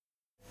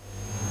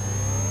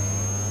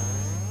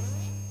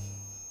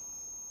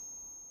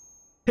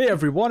Hey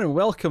everyone, and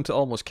welcome to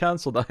Almost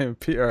Cancelled. I am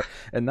Peter,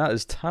 and that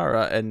is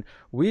Tara, and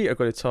we are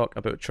going to talk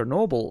about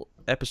Chernobyl,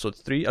 episode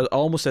 3. I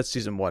almost said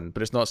season 1,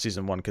 but it's not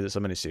season 1 because it's a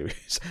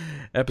miniseries.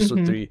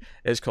 Episode 3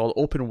 is called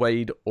Open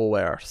Wide, O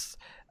Earth.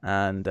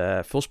 And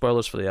full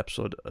spoilers for the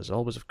episode, as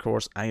always, of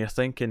course. And you're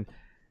thinking,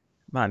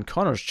 man,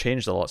 Connor's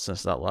changed a lot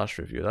since that last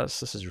review.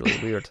 This is really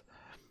weird.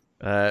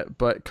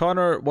 But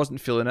Connor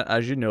wasn't feeling it,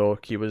 as you know.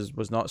 He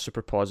was not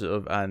super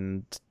positive,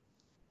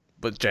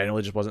 but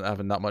generally just wasn't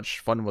having that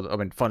much fun with it. I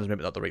mean, fun is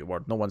maybe not the right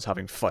word. No one's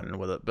having fun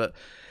with it, but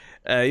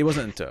he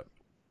wasn't into it.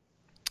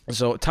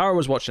 So Tara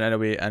was watching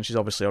anyway, and she's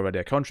obviously already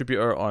a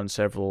contributor on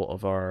several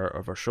of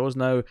our shows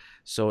now.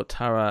 So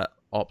Tara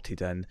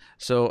opted in.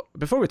 So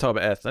before we talk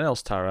about anything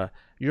else, Tara,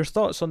 your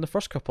thoughts on the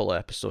first couple of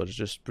episodes,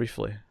 just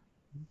briefly.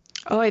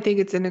 Oh, I think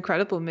it's an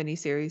incredible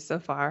miniseries so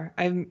far.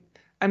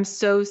 I'm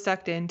so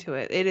sucked into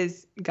it. It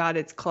has got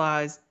its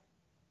claws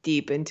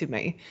deep into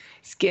my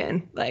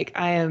skin. Like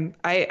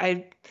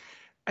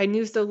I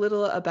knew so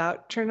little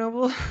about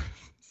Chernobyl.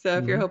 So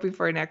if you're hoping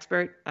for an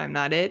expert, I'm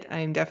not it.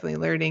 I'm definitely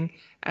learning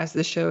as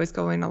the show is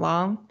going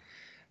along.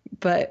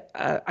 But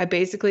I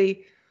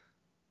basically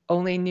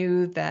only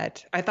knew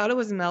that I thought it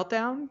was a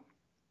meltdown,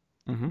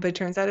 but it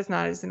turns out it's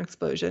not. It's an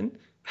explosion.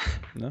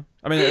 No,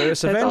 I mean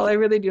that's all I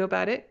really knew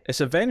about it.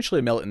 It's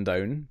eventually melting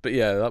down, but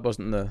yeah, that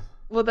wasn't the.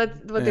 Well, that's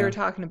what they were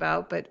talking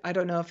about, but I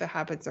don't know if it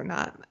happens or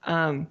not.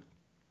 And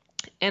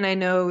I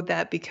know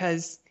that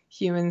because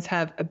humans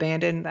have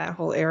abandoned that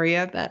whole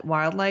area, that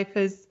wildlife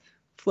has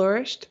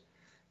flourished.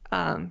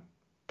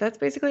 That's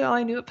basically all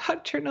I knew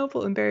about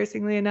Chernobyl,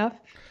 embarrassingly enough.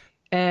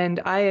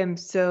 And I am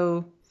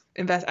so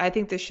invested. I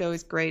think this show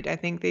is great. I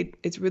think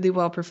it's really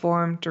well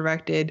performed,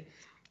 directed.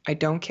 I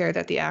don't care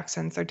that the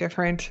accents are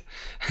different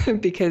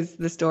because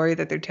the story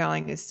that they're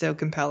telling is so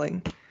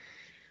compelling.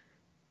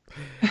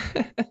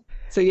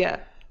 So yeah,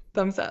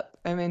 thumbs up.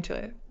 I'm into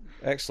it.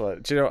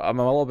 Excellent. Do you know, I'm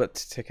a little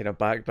bit taken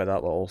aback by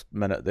that little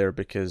minute there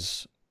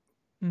because,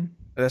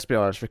 let's be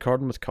honest,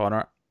 recording with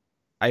Connor,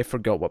 I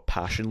forgot what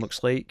passion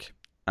looks like,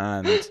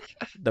 and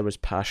there was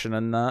passion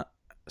in that.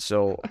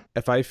 So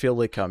if I feel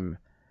like I'm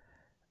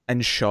in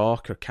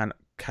shock or can't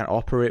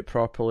operate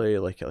properly,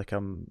 like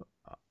I'm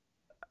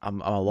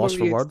a loss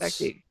for words.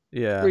 Expecting?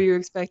 Yeah. Were you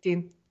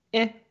expecting?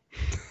 It's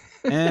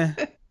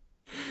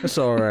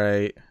all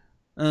right.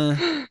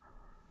 I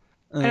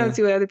don't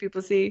see what other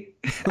people see.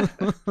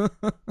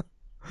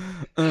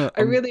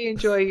 I really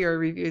enjoy your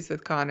reviews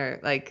with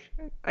Connor. Like,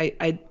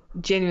 I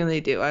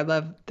genuinely do. I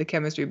love the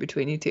chemistry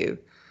between you two.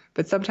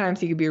 But sometimes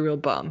he can be a real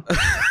bum. I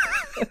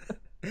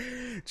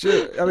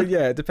mean,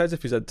 yeah, it depends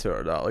if he's into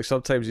it or not. Like,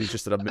 sometimes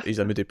he's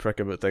a moody prick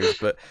about things.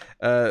 But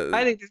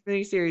I think this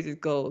miniseries is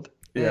gold.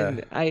 Yeah.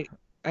 And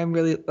I'm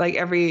really, like,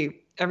 every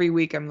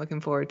week I'm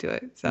looking forward to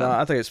it. So. No,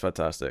 I think it's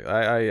fantastic.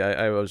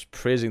 I was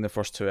praising the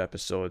first 2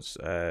 episodes,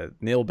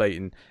 nail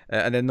biting,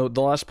 and then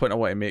the last point I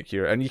want to make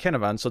here, and you kind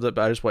of answered it,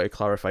 but I just want to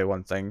clarify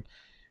one thing.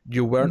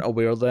 You weren't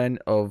aware then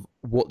of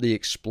what the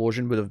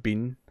explosion would have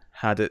been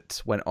had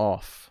it went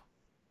off.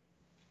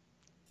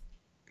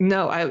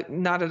 No,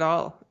 not at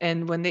all.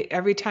 And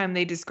every time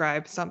they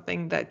describe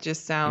something that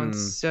just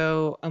sounds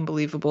so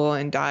unbelievable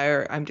and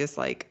dire, I'm just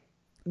like,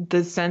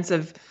 the sense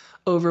of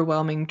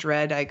overwhelming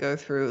dread I go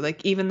through,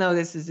 like, even though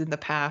this is in the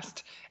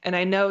past and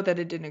I know that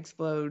it didn't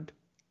explode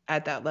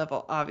at that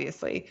level,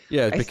 obviously,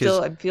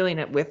 I'm feeling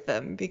it with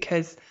them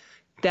because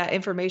that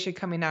information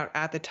coming out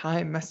at the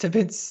time must have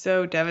been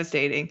so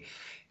devastating,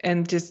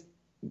 and just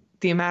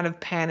the amount of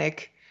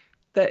panic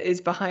that is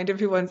behind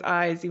everyone's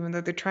eyes, even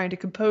though they're trying to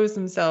compose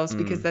themselves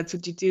because that's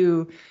what you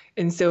do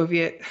in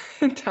Soviet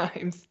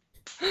times,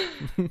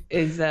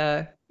 is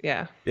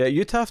yeah,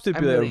 you'd have to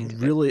be a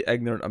really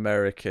ignorant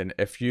American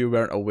if you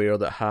weren't aware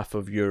that half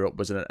of Europe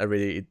was in an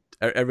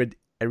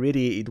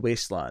irradiated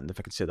wasteland, if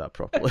I can say that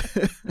properly.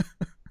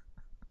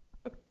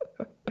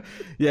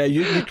 Yeah,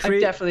 you create. I'm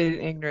definitely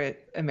an ignorant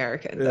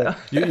American, though.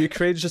 You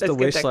create just a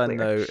wasteland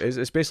now.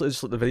 It's basically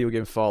just like the video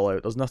game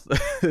Fallout. There's nothing.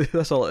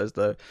 That's all it is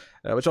now,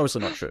 which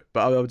obviously not true.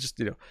 But I would just,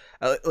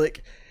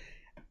 like.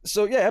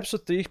 So yeah,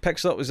 episode 3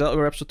 picks up. Is that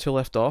where episode 2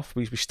 left off?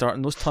 We start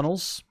in those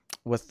tunnels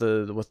with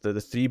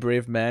the 3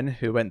 brave men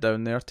who went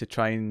down there to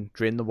try and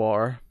drain the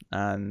water,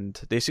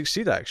 and they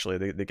succeed. Actually,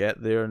 they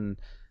get there and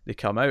they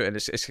come out, and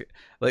it's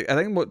like, I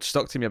think what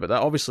stuck to me about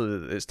that,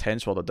 obviously it's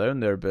tense while they're down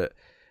there, but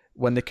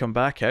when they come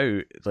back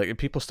out, like, and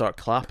people start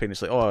clapping,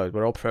 it's like, oh,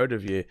 we're all proud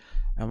of you.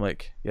 I'm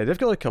like, yeah, they've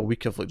got like a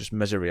week of like just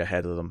misery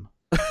ahead of them.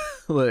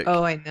 Like,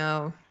 oh, I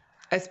know,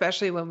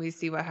 especially when we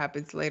see what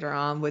happens later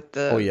on with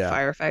the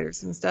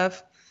firefighters and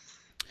stuff,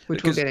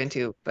 which we'll get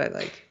into. But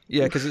like,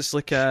 yeah, because it's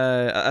like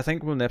I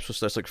think when the episode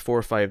starts, like 4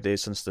 or 5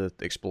 days since the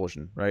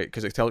explosion, right?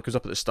 Because it goes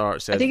up at the start.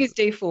 It says, I think it's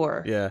day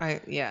 4.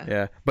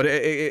 Yeah. But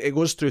it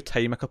goes through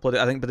time a couple of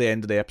days. I think by the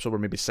end of the episode, we're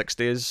maybe 6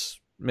 days,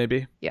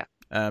 maybe. Yeah.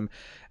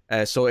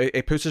 So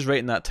it puts us right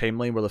in that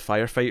timeline where the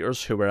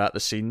firefighters who were at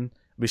the scene,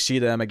 we see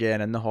them again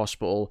in the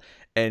hospital,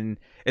 and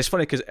it's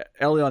funny because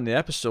early on in the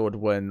episode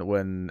when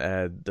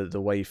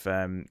the wife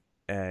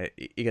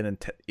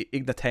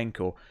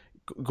Ignatenko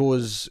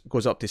goes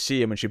up to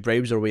see him, and she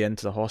bribes her way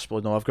into the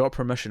hospital. No, I've got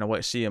permission. I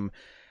want to see him.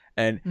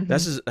 And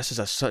this is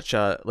such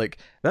a, like,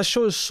 that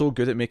show is so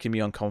good at making me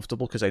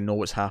uncomfortable because I know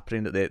what's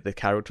happening that the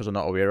characters are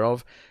not aware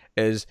of.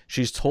 Is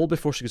she's told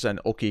before she goes in,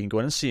 okay, you can go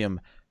in and see him,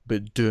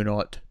 but do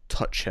not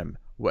touch him.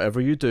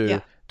 Whatever you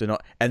do, do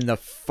not. And the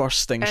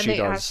first thing she does, and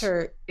they ask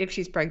her if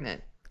she's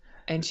pregnant,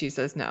 and she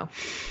says no.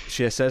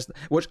 She says,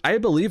 which I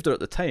believed her at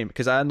the time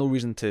because I had no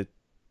reason to,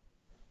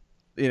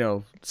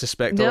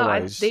 suspect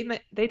otherwise.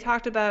 They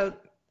talked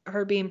about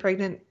her being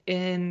pregnant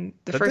in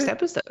the first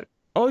episode.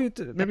 Oh, you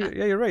did? Maybe,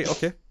 yeah, you're right.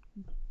 Okay.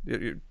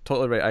 You're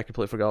totally right. I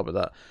completely forgot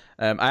about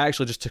that. I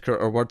actually just took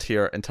her word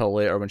here until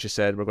later when she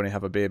said we're going to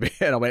have a baby,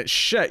 and I went,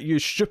 "Shit, you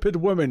stupid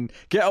woman!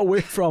 Get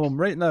away from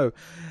him right now!"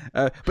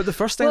 But the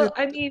first thing,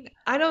 I mean,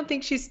 I don't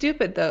think she's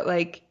stupid though.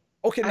 Like,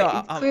 okay,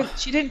 no,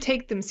 she didn't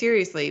take them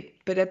seriously,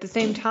 but at the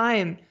same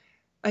time,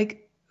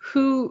 like,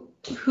 who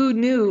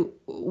knew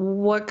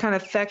what kind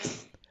of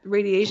effects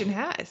radiation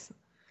has?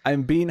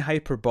 I'm being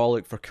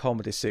hyperbolic for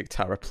comedy's sake,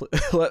 Tara.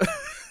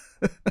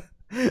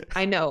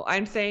 I know.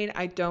 I'm saying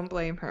I don't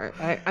blame her.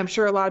 I'm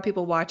sure a lot of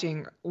people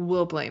watching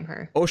will blame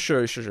her. Oh,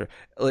 sure.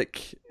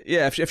 Like,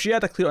 yeah, if she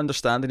had a clear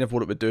understanding of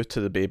what it would do to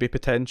the baby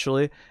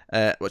potentially,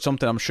 which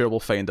something I'm sure we'll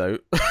find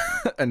out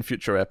in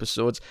future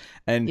episodes.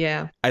 And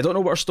I don't know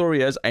what her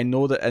story is. I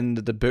know that in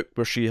the book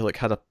where she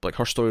had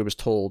her story was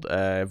told,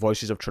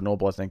 Voices of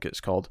Chernobyl, I think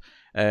it's called.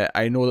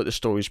 I know that the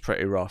story's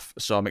pretty rough,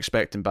 so I'm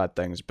expecting bad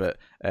things. But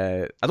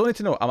I don't need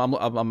to know.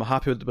 I'm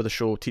happy with the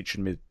show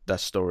teaching me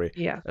this story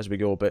as we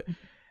go. But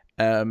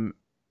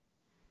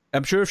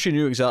I'm sure if she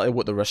knew exactly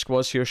what the risk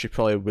was here, she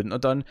probably wouldn't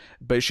have done.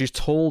 But she's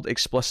told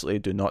explicitly,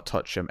 do not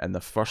touch him, and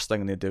the first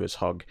thing they do is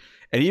hug.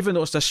 And even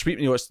though it's this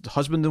sweet, it's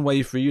husband and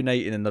wife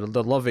reuniting and they're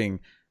loving,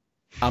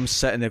 I'm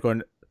sitting there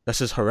going,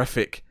 this is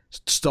horrific.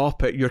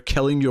 Stop it. You're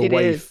killing your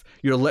wife.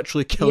 You're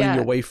literally killing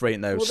your wife right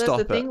now. Well, Stop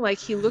that's the thing. Like,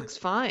 he looks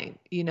fine,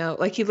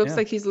 like he looks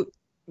like he's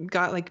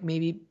got like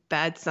maybe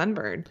bad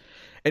sunburn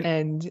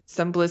and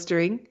some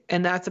blistering,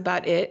 and that's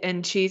about it.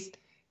 And she's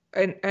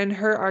and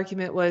her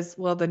argument was,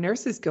 well, the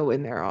nurses go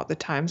in there all the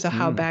time, so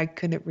how bad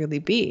could it really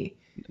be?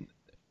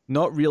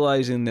 Not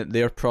realizing that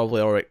they're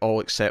probably all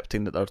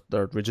accepting that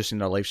they're reducing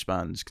their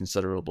lifespans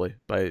considerably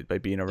by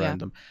being around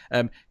them.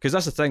 Because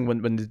that's the thing,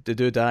 when they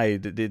do die,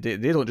 they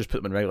don't just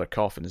put them in regular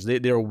coffins.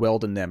 They're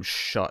welding them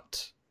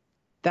shut.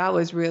 That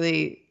was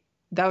really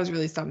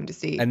something to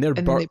see. And then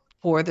they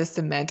pour the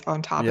cement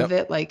on top of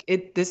it. Like,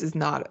 this is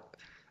not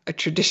a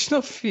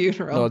traditional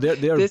funeral. No, they're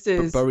buried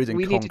in concrete.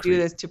 We need to do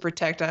this to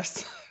protect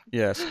us.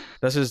 Yes,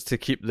 this is to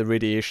keep the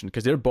radiation,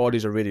 because their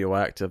bodies are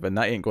radioactive, and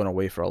that ain't going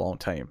away for a long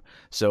time.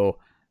 So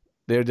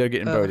they're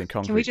getting buried in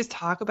concrete. Can we just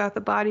talk about the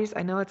bodies?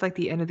 I know it's like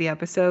the end of the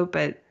episode,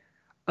 but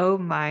oh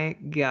my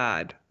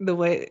God, the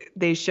way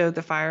they showed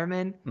the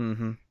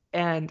firemen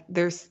and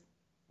their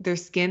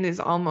skin is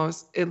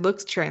almost, it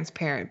looks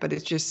transparent, but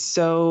it's just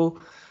so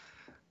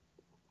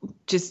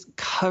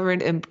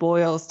covered in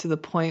boils to the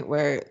point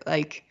where,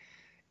 like,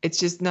 it's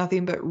just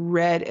nothing but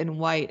red and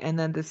white, and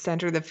then the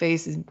center of the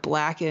face is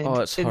blackened.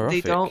 Oh, it's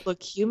horrific. They don't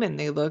look human.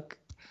 They look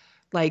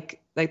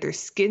like their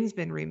skin's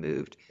been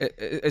removed.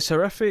 It's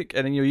horrific,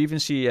 and then you even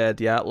see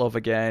Dyatlov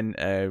again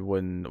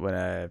when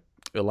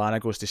Ilana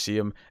goes to see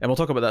him, and we'll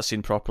talk about that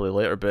scene properly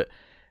later. But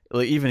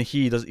like, even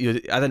he does. I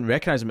didn't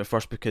recognize him at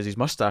first because his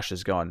mustache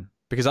is gone,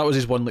 because that was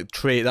his one like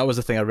trait. That was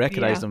the thing I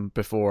recognized him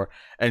before,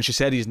 and she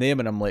said his name,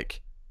 and I'm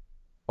like,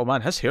 oh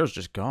man, his hair's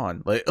just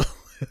gone. Like.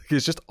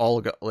 It's just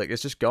all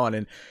it's just gone.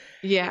 And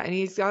and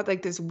he's got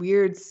like this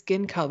weird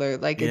skin color,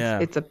 like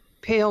it's a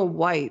pale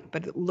white,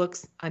 but it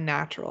looks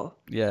unnatural.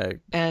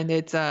 And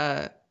it's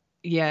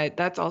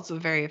that's also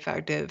very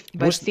effective.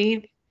 But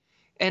seeing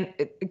and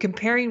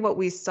comparing what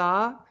we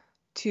saw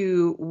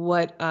to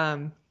what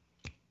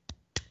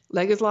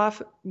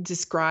Legoslav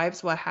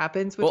describes what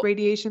happens with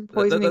radiation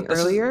poisoning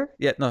earlier.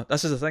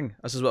 This is the thing.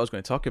 This is what I was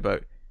going to talk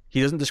about.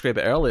 He doesn't describe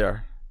it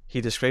earlier.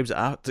 He describes it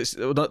after,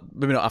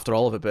 maybe not after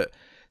all of it, but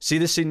see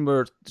the scene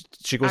where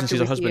she goes and sees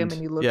her husband, and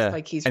he looks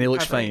like he's and he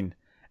looks fine,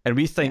 and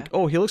we think,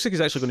 oh, he looks like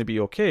he's actually going to be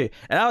okay.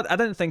 And I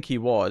didn't think he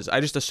was. I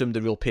just assumed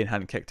the real pain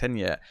hadn't kicked in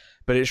yet.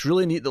 But it's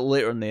really neat that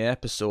later in the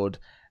episode,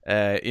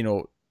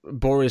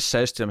 Boris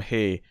says to him,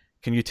 "Hey,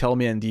 can you tell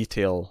me in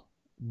detail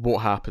what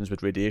happens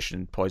with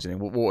radiation poisoning?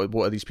 What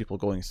are these people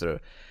going through?"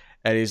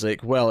 And he's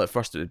like, "Well, at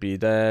first it would be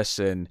this,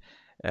 and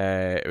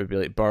it would be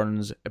like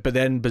burns, but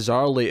then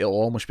bizarrely it'll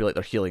almost be like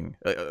they're healing.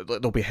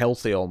 They'll be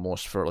healthy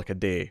almost for like a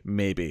day,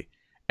 maybe."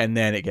 And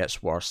then it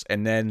gets worse,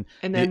 and then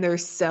their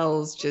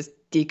cells just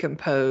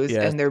decompose,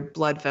 and their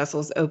blood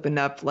vessels open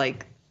up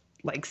like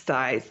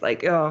size.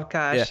 Like, oh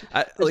gosh,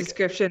 the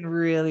description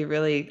really,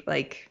 really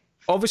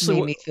obviously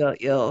made me feel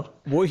ill.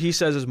 What he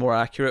says is more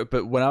accurate,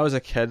 but when I was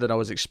a kid and I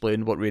was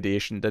explained what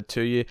radiation did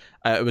to you,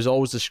 it was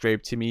always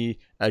described to me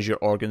as your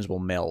organs will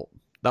melt.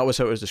 That was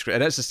how it was described,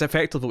 and it's just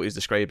effectively what he's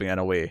describing in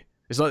a way.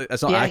 It's not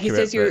accurate. He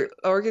says your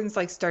organs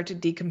start to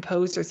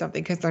decompose or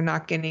something because they're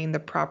not getting the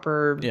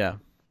proper. Yeah.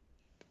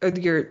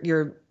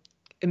 Your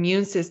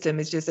immune system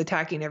is just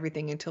attacking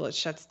everything until it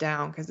shuts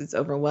down because it's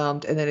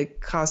overwhelmed, and then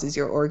it causes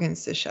your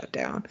organs to shut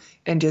down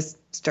and just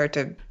start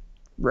to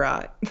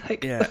rot.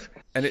 Like, Yeah,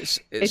 and it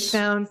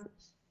sounds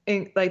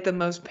like the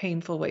most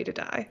painful way to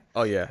die.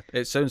 Oh yeah,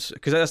 it sounds,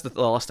 because that's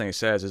the last thing it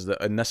says is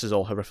that, and this is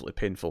all horrifically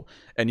painful,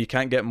 and you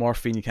can't get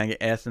morphine, you can't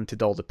get anything to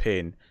dull the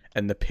pain,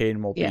 and the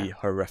pain will be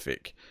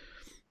horrific.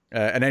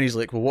 And then he's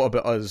like, well, what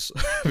about us?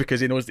 Because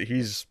he knows that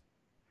he's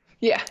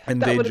in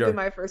that danger. would have been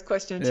my first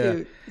question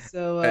too.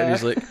 So and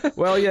he's like,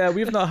 well, yeah,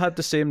 we've not had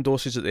the same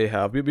doses that they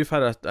have. We've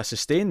had a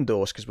sustained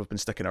dose because we've been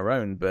sticking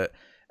around, but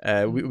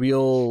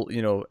we'll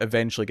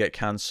eventually get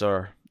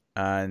cancer,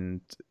 and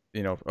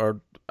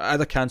or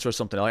either cancer or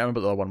something. I don't remember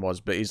what the other one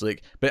was, but he's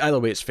like, but either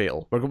way, it's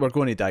fatal. We're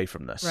going to die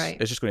from this. Right.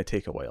 It's just going to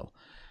take a while.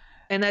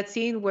 And that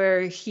scene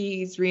where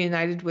he's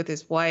reunited with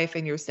his wife,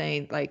 and you're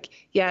saying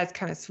like, yeah, it's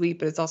kind of sweet,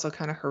 but it's also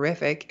kind of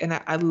horrific. And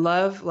I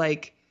love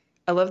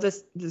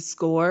this, the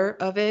score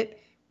of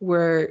it,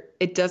 where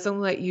it doesn't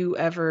let you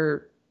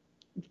ever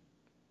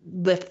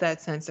lift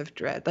that sense of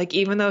dread. Like,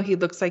 even though he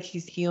looks like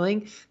he's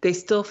healing, they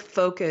still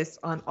focus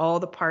on all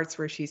the parts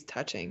where she's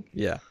touching.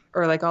 Yeah.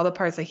 Or like all the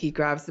parts like he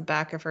grabs the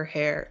back of her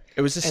hair.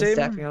 It was the same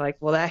stuff, and you're like,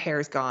 well, that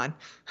hair's gone.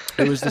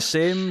 It was the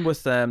same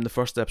with the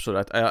first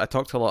episode. I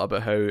talked a lot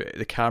about how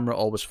the camera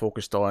always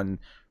focused on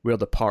where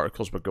the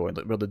particles were going,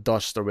 like where the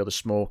dust or where the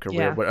smoke or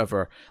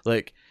wherever.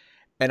 Like,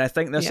 and I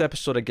think this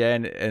episode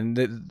again,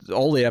 and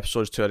all the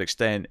episodes to an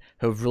extent,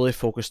 have really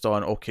focused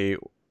on, okay,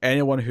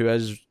 anyone who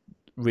is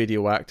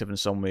radioactive in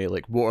some way,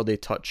 like what are they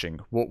touching?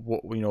 What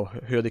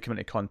who are they coming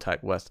into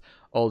contact with?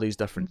 All these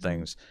different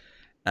things,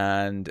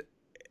 and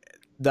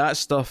that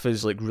stuff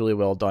is like really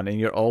well done, and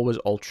you're always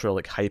ultra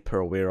like hyper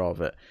aware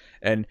of it.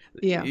 And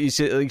you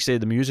say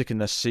the music in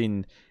this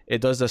scene, it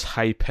does this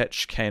high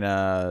pitched kind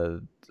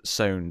of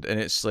sound, and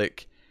it's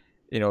like,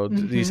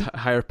 these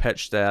higher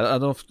pitched. I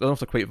don't know if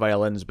they're quite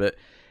violins, but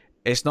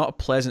it's not a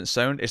pleasant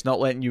sound. It's not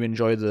letting you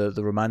enjoy the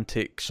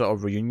romantic sort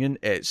of reunion.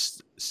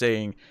 It's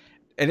saying,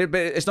 but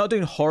it's not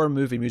doing horror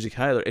movie music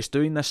either. It's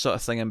doing this sort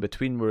of thing in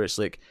between where it's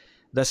like,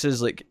 this is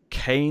like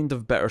kind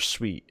of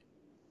bittersweet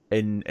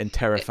and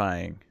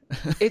terrifying.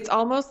 It's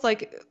almost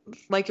like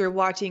you're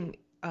watching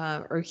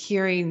or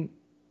hearing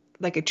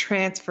like a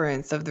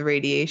transference of the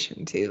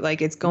radiation too.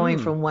 Like it's going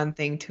from one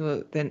thing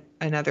to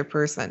another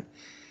person.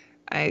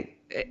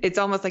 It's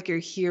almost like you're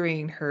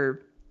hearing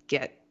her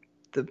get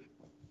the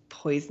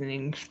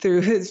poisoning through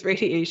his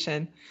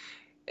radiation.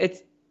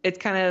 It's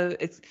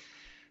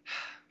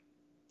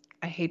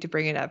I hate to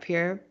bring it up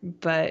here,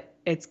 but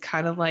it's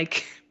kind of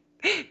like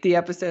the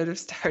episode of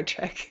Star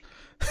Trek.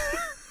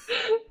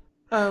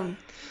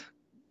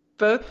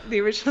 Both the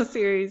original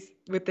series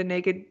with the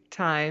Naked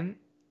Time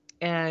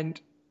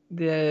and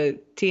the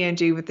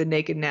TNG with the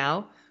Naked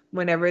Now,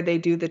 whenever they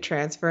do the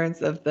transference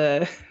of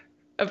the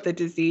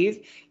disease,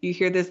 you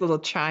hear this little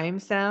chime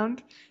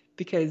sound,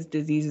 because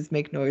diseases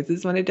make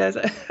noises when it does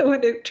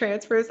when it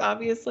transfers,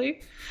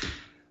 obviously.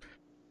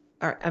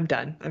 All right, I'm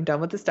done. I'm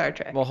done with the Star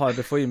Trek. Well, hi,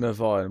 before you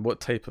move on,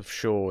 what type of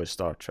show is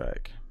Star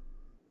Trek?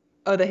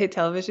 Oh, the hit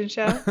television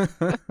show?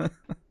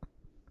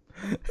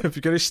 If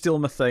you're going to steal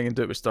my thing and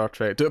do it with Star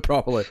Trek, do it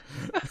properly.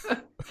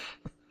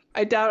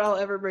 I doubt I'll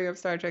ever bring up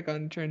Star Trek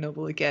on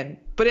Chernobyl again.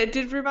 But it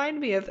did remind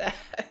me of that.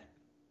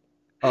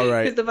 All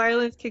right. Because the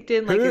violence kicked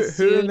in as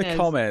soon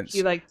as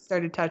he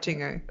started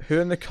touching her. Who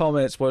in the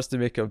comments wants to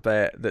make a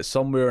bet that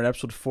somewhere in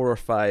episode 4 or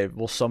 5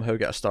 we'll somehow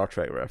get a Star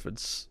Trek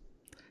reference?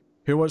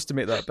 Who wants to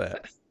make that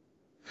bet?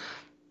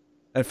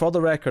 And for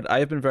the record, I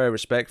have been very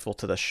respectful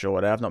to this show,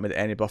 and I have not made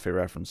any Buffy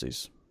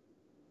references.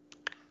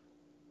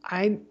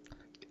 I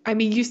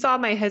mean, you saw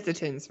my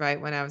hesitance, right,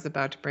 when I was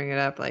about to bring it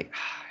up. Like,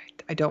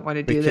 I don't want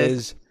to do this.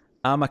 Because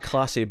I'm a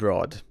classy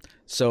broad,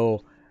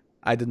 so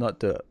I did not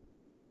do it.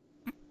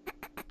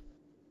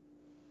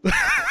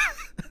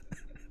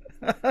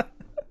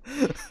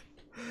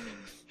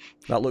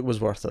 That look was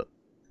worth it.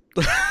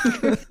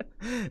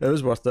 It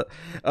was worth it.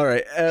 All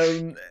right.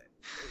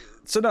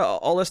 So no,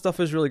 all this stuff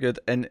is really good,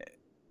 and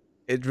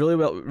it's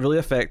really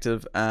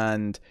effective.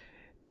 And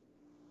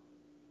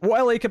what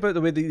I like about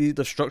the way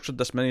they've structured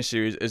this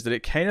miniseries is that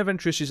it kind of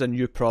introduces a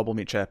new problem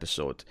each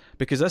episode.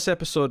 Because this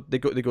episode, they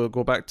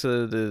go back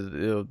to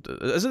the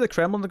is it the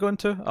Kremlin they're going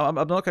to? I'm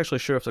not actually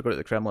sure if they're going to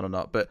the Kremlin or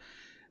not, but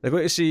they're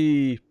going to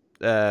see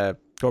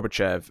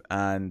Gorbachev,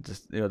 and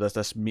there's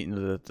this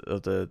meeting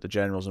of the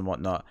generals and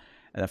whatnot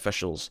and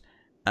officials,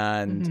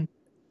 and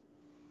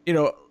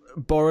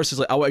Boris is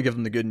like, I want to give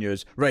them the good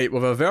news. Right,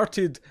 we've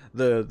averted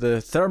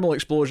the thermal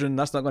explosion.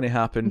 That's not going to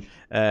happen.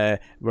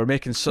 We're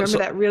making remember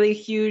that really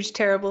huge,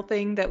 terrible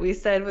thing that we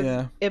said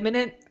was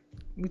imminent?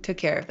 We took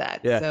care of that.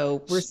 Yeah.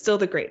 So we're still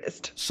the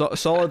greatest.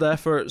 Solid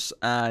efforts,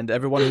 and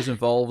everyone who's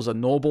involved is a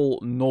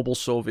noble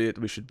Soviet.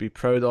 We should be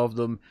proud of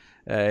them.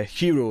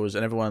 Heroes,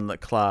 and everyone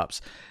that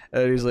claps.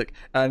 He's like,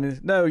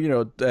 and now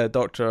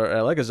Dr.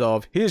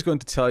 Legazov, he's going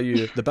to tell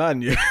you the bad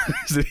news.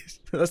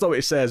 That's not what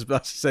he says, but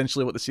that's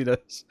essentially what the scene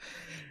is.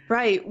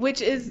 Right,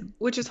 which is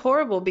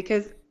horrible,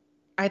 because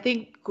I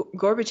think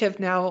Gorbachev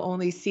now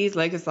only sees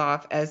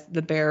Legasov as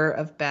the bearer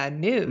of bad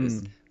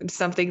news. It's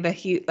something that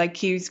he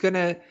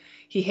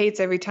hates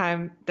every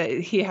time that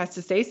he has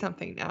to say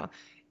something now.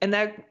 And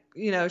that,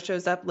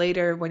 shows up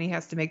later when he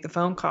has to make the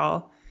phone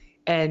call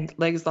and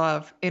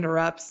Legasov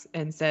interrupts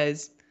and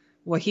says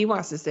what he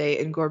wants to say.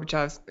 And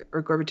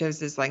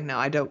Gorbachev's is like, no,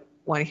 I don't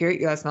want to hear it.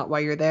 That's not why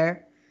you're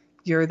there.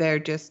 You're there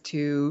just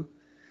to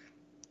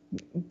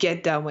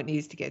get done what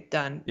needs to get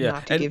done,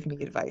 not to give me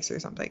advice or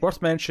something.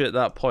 Worth mentioning at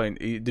that point,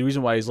 the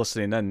reason why he's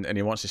listening in and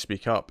he wants to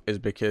speak up is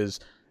because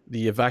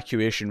the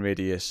evacuation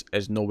radius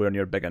is nowhere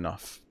near big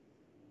enough.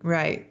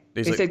 Right.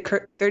 They said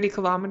 30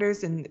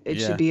 kilometers and it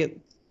should be...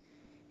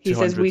 He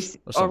says we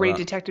already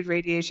detected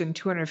radiation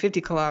 250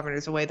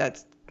 kilometers away.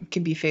 That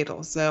can be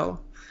fatal. So...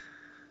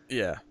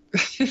 Yeah.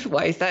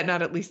 Why is that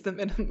not at least the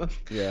minimum?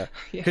 Yeah,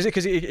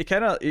 because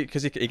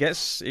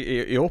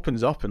he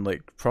opens up and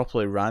like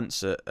properly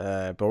rants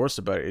at Boris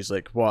about it. He's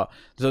like, "What?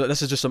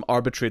 This is just some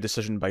arbitrary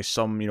decision by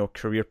some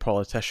career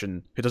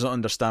politician who doesn't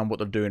understand what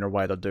they're doing or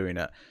why they're doing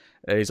it."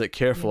 He's like,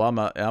 "Careful, I'm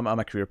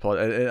a career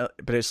politician,"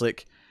 but it's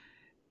like,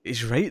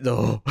 he's right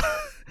though.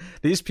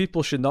 These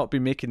people should not be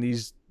making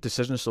these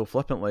decisions so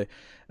flippantly,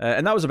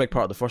 and that was a big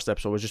part of the first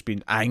episode, was just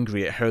being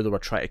angry at how they were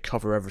trying to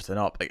cover everything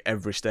up like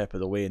every step of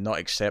the way and not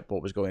accept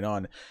what was going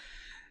on.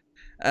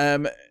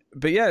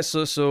 But yeah,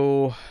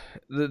 so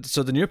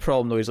the new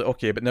problem though is like,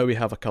 okay, but now we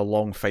have like a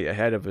long fight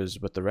ahead of us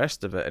with the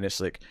rest of it, and it's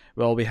like,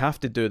 well, we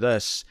have to do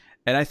this.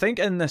 And I think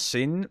in this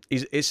scene,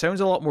 it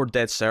sounds a lot more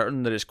dead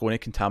certain that it's going to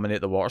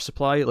contaminate the water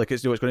supply. Like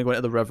it's going to go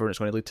into the river and it's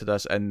going to lead to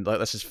this, and like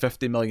this is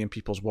 50 million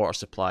people's water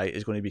supply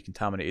is going to be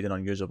contaminated and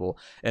unusable,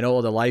 and all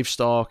of the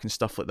livestock and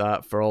stuff like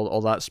that for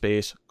all that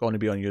space going to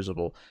be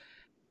unusable.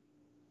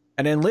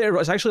 And then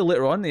it's actually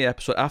later on in the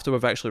episode, after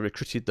we've actually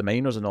recruited the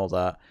miners and all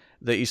that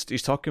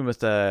he's talking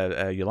with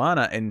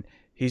Yelena, and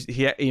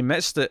he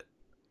admits that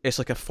it's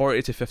like a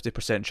 40 to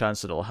 50%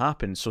 chance that it'll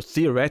happen. So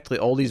theoretically,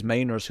 all these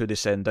miners who they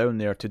send down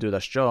there to do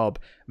this job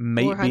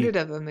might 400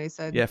 of them, they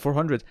said. Yeah,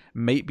 400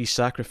 might be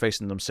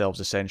sacrificing themselves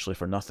essentially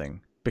for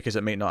nothing because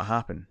it might not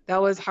happen. That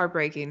was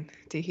heartbreaking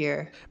to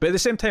hear. But at the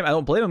same time, I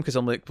don't blame them, because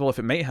I'm like, well, if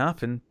it might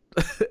happen,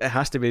 it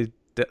has to be,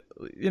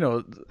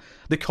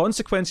 the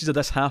consequences of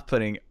this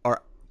happening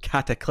are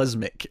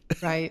cataclysmic.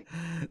 Right.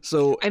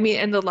 So I mean,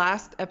 in the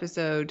last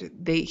episode,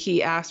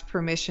 he asked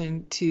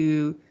permission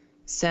to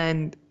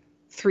send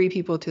 3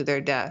 people to their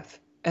death,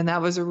 and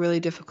that was a really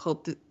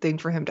difficult thing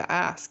for him to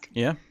ask.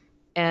 Yeah.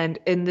 And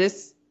in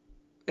this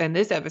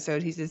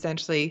episode, he's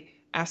essentially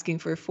asking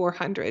for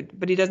 400,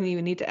 but he doesn't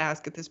even need to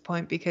ask at this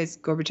point because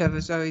Gorbachev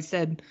has already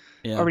said,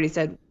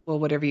 well,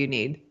 whatever you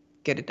need,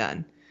 get it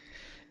done.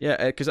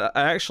 Yeah, because I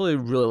actually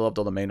really loved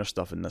all the minor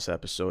stuff in this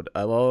episode.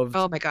 I loved...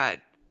 Oh my god.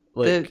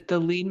 Like, the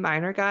lead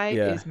miner guy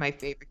is my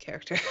favorite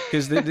character.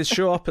 Because they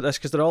show up at this,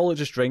 because they're all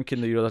just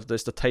drinking,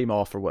 it's the time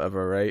off or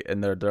whatever, right?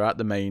 And they're at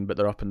the mine, but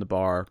they're up in the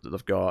bar that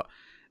they've got.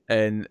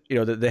 And,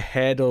 the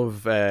head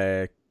of,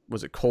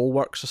 was it Coal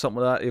Works or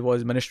something like that? It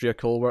was Ministry of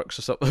Coal Works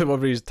or something,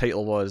 whatever his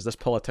title was. This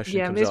politician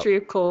comes Ministry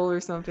up, of Coal or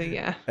something,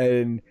 yeah.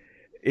 And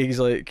he's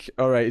like,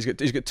 all right,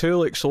 he's got 2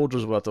 like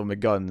soldiers with him with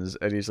guns,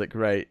 and he's like,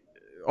 right,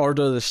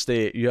 order of the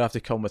state, you have to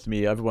come with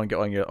me. Everyone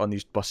get on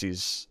these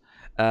buses.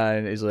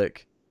 And he's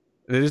like...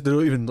 They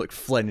don't even like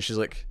flinch. She's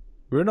like,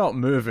 we're not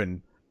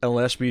moving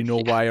unless we know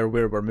why or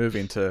where we're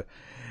moving to.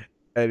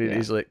 And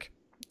he's like,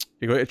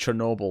 you're going to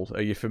Chernobyl.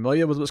 Are you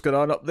familiar with what's going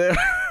on up there?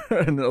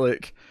 And they're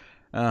like,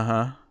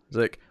 uh-huh. He's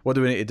like, what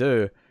do we need to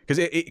do?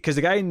 Because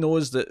the guy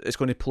knows that it's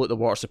going to pollute the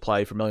water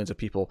supply for millions of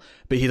people,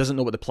 but he doesn't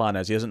know what the plan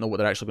is. He doesn't know what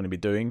they're actually going to be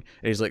doing.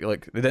 And he's like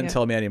they didn't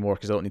tell me anymore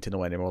because I don't need to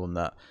know any more than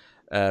that.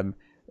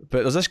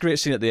 But there's this great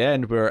scene at the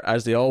end where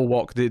as they all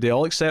walk, they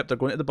all accept they're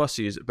going to the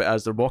buses, but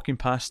as they're walking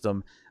past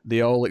them, they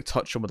all like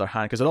touch them with their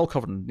hand because they're all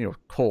covered in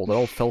coal, they're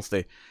all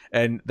filthy.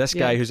 And this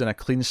guy who's in a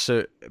clean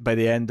suit, by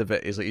the end of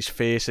it, is like his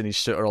face and his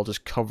suit are all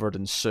just covered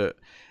in soot.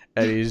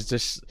 And he's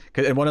just,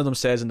 and one of them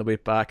says in the way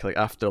back, like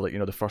after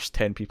the first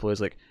 10 people,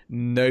 is like,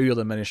 now you're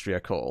the Ministry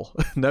of Coal.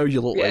 Now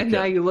you look like it.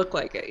 Now you look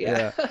like it.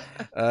 Yeah.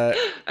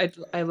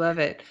 I love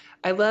it.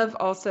 I love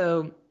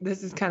also,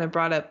 this is kind of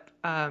brought up,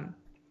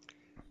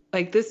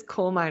 like this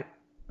coal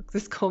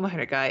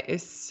miner guy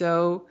is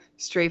so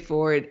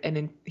straightforward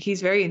and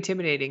he's very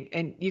intimidating,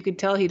 and you can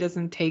tell he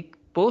doesn't take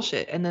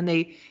bullshit. And then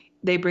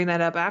they bring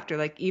that up after,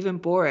 like even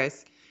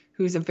Boris,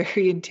 who's a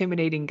very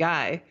intimidating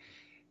guy,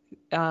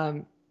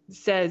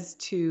 says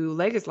to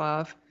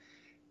Legislav,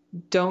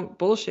 don't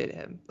bullshit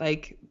him.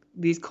 Like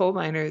these coal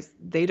miners,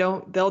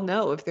 they'll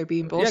know if they're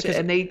being bullshit.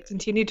 And they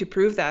continue to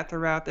prove that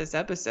throughout this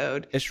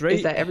episode. It's right.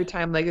 Is that every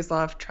time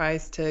Legislav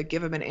tries to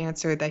give him an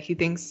answer that he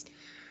thinks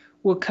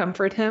will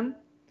comfort him,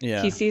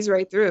 he sees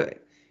right through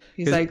it.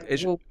 He's like,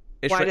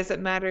 why does it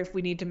matter if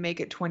we need to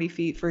make it 20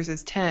 feet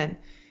versus 10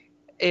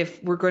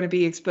 if we're going to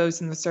be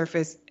exposed in the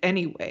surface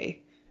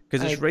anyway?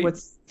 Because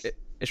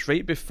it's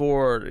right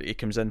before he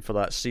comes in for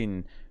that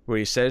scene where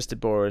he says to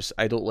Boris,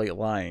 "I don't like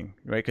lying,"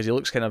 right? Because he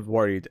looks kind of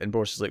worried, and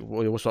Boris is like,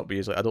 "Well, what's up?"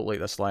 He's like, "I don't like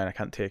this lying. I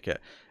can't take it."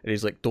 And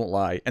he's like, "Don't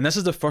lie." And this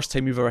is the first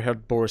time you've ever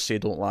heard Boris say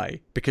 "don't lie,"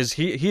 because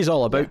he's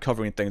all about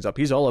covering things up.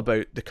 He's all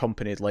about the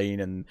company line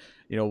and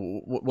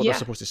what they're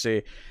supposed to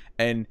say.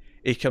 And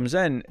he comes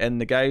in,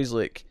 and the guy's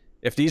like,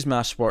 "If these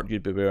masks work,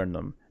 you'd be wearing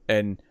them.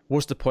 And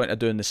what's the point of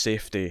doing the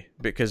safety?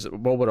 Because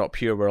while we're up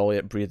here, we're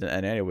all breathing it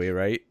in anyway,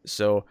 right?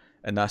 So,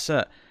 and that's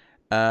it."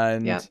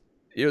 And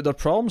they're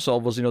problem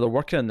solvers. They're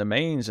working in the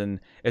mines, and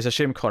it's a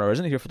shame Connor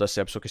isn't here for this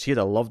episode because he'd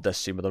have loved this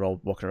scene where they're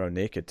all walking around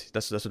naked.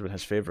 This would have been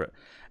his favorite.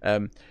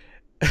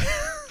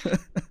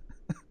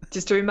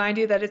 Just to remind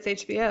you that it's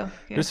HBO.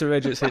 Yeah. Just to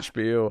remind you it's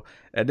HBO,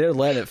 and they're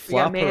letting it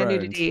flap around.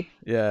 Nudity.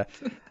 Yeah.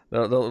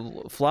 They're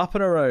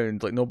flapping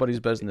around like nobody's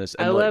business.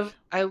 And I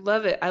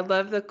love it. I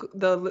love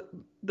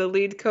the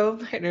lead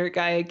co-miner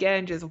guy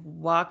again, just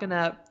walking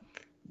up,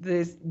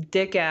 this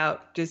dick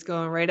out, just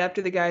going right up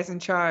to the guys in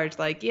charge.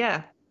 Like,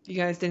 yeah, you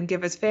guys didn't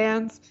give us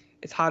fans.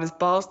 It's hot as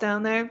balls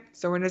down there,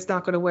 so we're just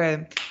not going to wear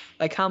them.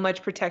 Like, how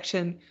much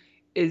protection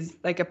is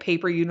like a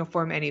paper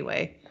uniform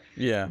anyway?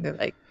 Yeah. And they're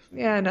like,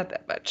 yeah, not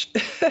that much.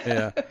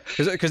 Yeah,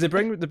 because they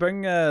bring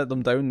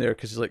them down there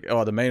because it's like,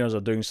 oh, the miners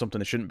are doing something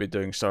they shouldn't be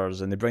doing,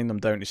 sirs, and they bring them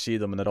down to see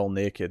them, and they're all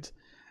naked.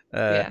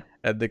 And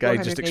the guy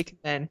just naked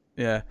men.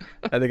 Yeah,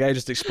 and the guy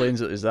just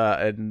explains it as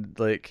that, and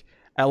like,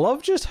 I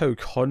love just how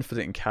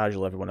confident and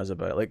casual everyone is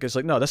about it. Like, it's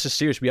like, no, this is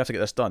serious. We have to get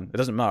this done. It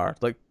doesn't matter.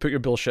 Like, put your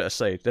bullshit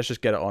aside. Let's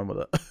just get it on with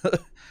it.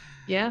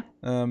 Yeah.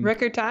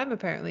 Record time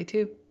apparently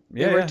too.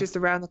 They worked just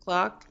around the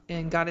clock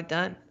and got it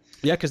done.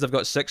 Yeah, because they've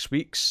got 6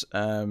 weeks,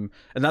 and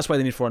that's why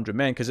they need 400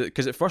 men. Because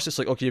at first it's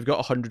like, okay, you've got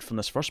 100 from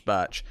this first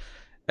batch,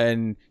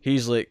 and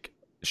he's like,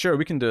 sure,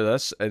 we can do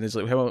this. And he's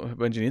like,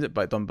 when do you need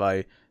it done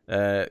by?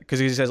 Because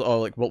he says, oh,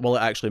 like, will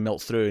it actually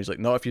melt through? He's like,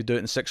 no, if you do it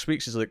in 6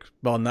 weeks. He's like,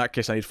 well, in that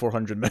case, I need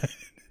 400 men.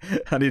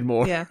 I need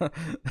more. Yeah.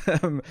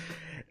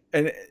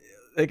 And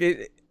like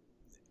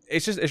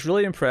it's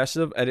really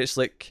impressive, and it's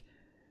like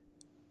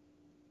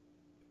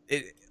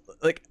it.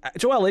 Like, do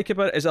you know what I like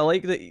about it is I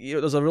like that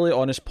there's a really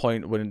honest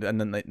point when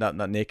and then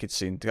that naked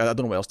scene. I don't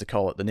know what else to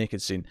call it, the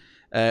naked scene,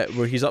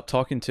 where he's up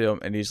talking to him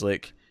and he's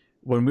like,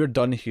 "When we're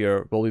done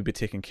here, will we be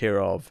taken care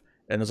of?"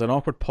 And there's an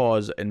awkward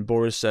pause, and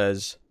Boris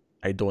says,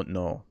 "I don't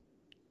know."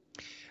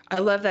 I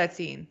love that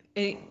scene,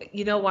 and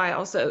you know why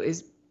also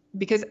is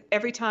because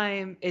every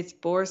time it's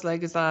Boris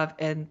Legasov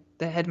and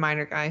the head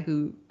miner guy,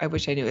 who I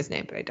wish I knew his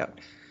name, but I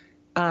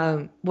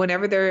don't.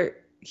 Whenever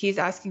he's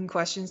asking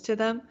questions to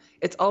them,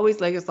 it's always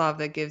Legasov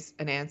that gives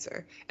an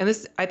answer.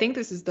 And I think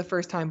this is the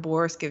first time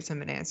Boris gives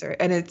him an answer,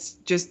 and it's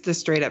just the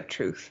straight up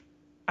truth.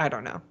 I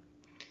don't know.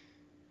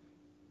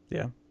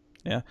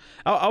 Yeah.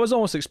 I was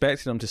almost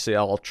expecting him to say,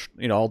 I'll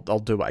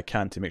do what I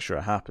can to make sure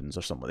it happens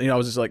or something. I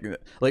was just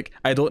like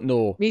I don't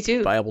know. Me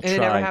too. But I will try. It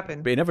never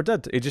happened. But he never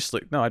did. He just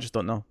like, no, I just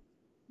don't know.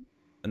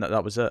 And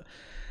that was it.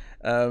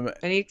 And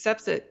he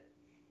accepts it.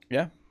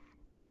 Yeah.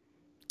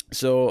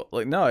 So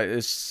like, no,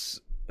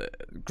 it's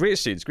great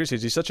scenes.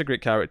 He's such a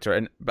great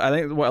character, but I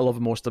think what I love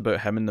most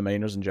about him and the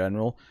miners in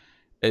general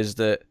is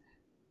that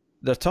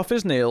they're tough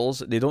as nails.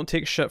 They don't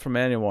take shit from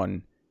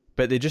anyone,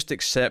 but they just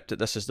accept that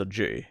this is their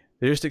duty.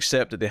 They just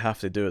accept that they have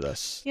to do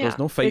this. Yeah, there's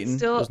no fighting. It's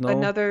still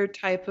another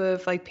type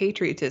of like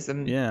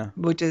patriotism. Yeah,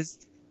 which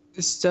is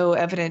so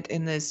evident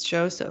in this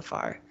show so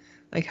far.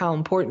 Like how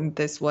important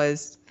this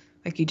was.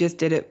 Like you just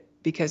did it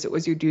because it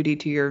was your duty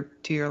to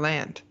your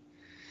land.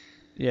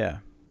 Yeah,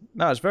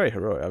 no, it's very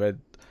heroic. I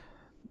mean,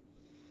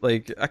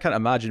 like, I can't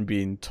imagine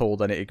being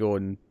told I need to go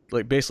and,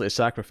 like, basically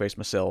sacrifice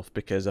myself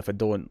because if I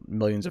don't,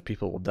 millions of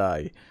people will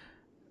die.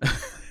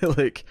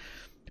 Like,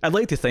 I'd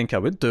like to think I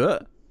would do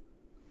it.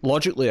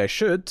 Logically, I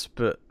should,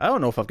 but I don't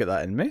know if I've got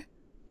that in me.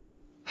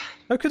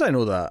 How could I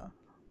know that?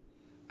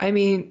 I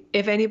mean,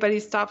 if anybody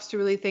stops to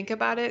really think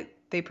about it,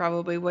 they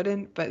probably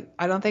wouldn't, but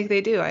I don't think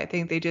they do. I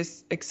think they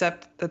just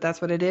accept that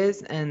that's what it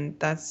is, and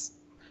that's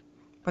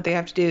what they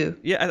have to do.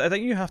 Yeah, I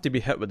think you have to be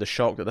hit with the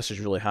shock that this is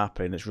really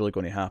happening. It's really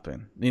going to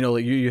happen.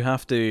 Like you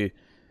have to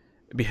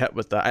be hit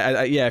with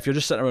that. Yeah, if you're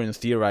just sitting around and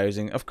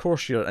theorizing, of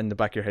course you're in the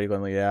back of your head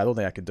going like, yeah, I don't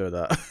think I could do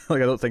that.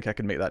 Like, I don't think I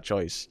can make that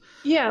choice.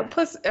 Yeah,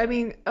 plus, I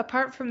mean,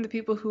 apart from the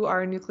people who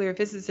are nuclear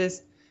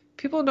physicists,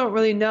 people don't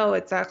really know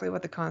exactly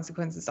what the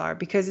consequences are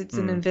because it's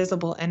an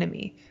invisible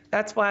enemy.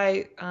 That's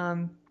why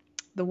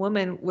the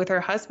woman with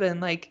her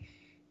husband, like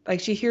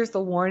she hears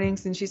the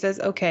warnings and she says,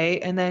 okay,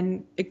 and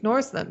then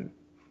ignores them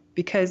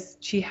because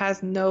she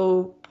has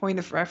no point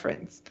of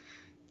reference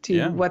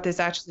to what this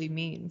actually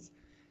means.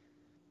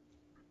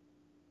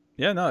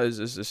 Yeah, no,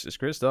 it's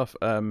great stuff.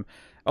 I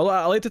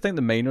like to think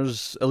the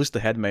miners, at least the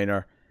head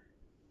miner,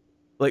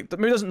 like, the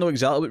movie doesn't know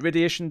exactly what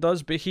radiation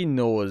does, but he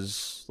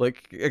knows.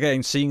 Like,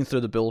 again, seeing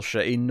through the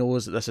bullshit, he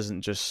knows that this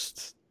isn't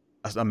just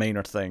a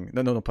minor thing.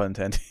 No pun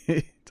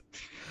intended.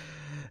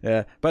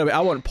 Yeah. By the way, I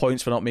want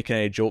points for not making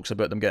any jokes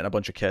about them getting a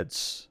bunch of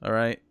kids. All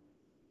right.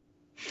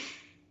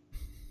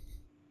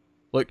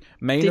 Look,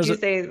 miners. Did you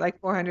say like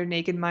 400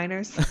 naked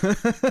miners?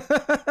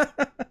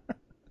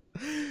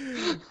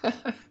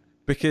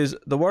 because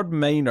the word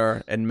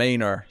minor and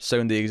minor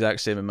sound the exact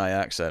same in my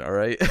accent,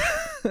 alright?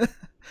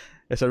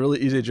 It's a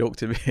really easy joke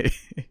to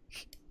make.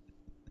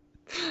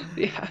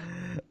 Yeah.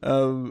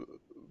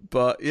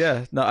 But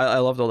yeah, no, I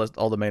loved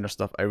all the minor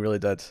stuff. I really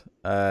did.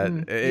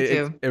 Me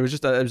too. It was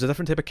just it was a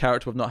different type of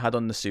character we've not had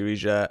on the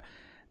series yet.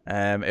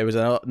 It was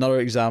another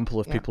example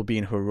of people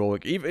being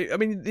heroic. Even, I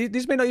mean,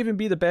 these may not even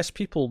be the best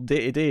people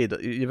day to day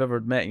that you've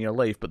ever met in your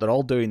life, but they're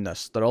all doing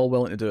this. They're all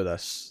willing to do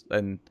this,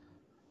 and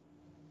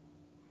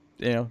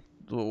you know,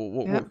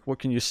 what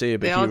can you say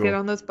about They all hero? get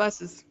on those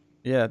buses.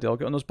 Yeah, they all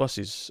get on those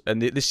buses, and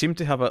they seem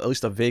to have at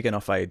least a vague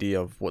enough idea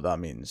of what that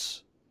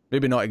means.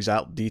 Maybe not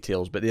exact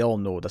details, but they all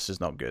know this is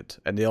not good,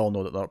 and they all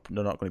know that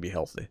they're not going to be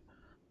healthy.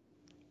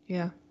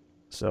 Yeah.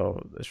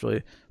 So it's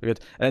really good.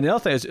 And the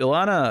other thing is,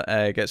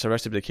 Ilana gets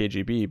arrested by the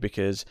KGB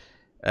because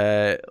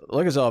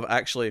Legazov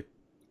actually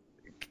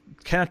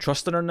kind of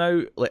trusting her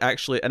now. Like,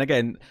 actually, and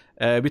again,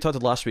 we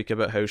talked last week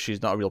about how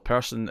she's not a real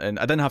person, and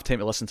I didn't have time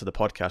to listen to the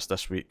podcast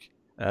this week.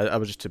 I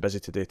was just too busy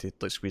today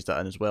to squeeze that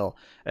in as well.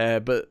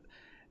 But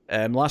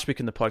last week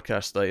in the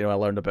podcast, I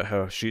learned about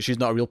how she's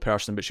not a real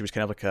person, but she was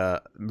kind of like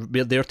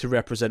there to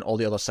represent all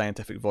the other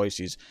scientific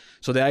voices.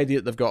 So the idea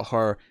that they've got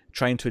her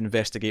trying to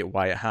investigate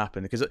why it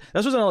happened, because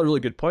this was another really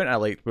good point I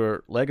liked,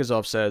 where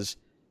Legazov says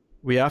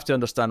we have to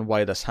understand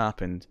why this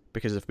happened,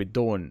 because if we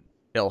don't,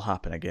 it'll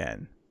happen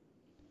again.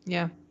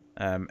 Yeah.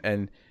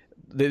 And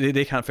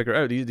they can't figure it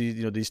out.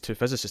 These two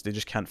physicists, they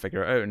just can't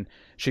figure it out. And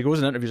she goes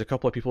and interviews a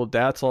couple of people.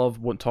 Dyatlov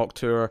won't talk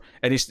to her,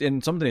 and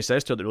something he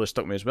says to her that really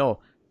stuck me as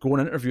well. Go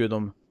and interview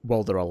them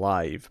while they're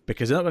alive,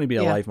 because they're not going to be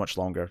alive much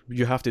longer.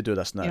 You have to do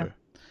this now. Yeah.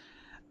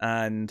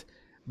 And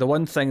the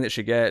one thing that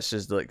she gets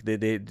is like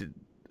they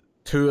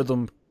two of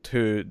them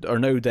who are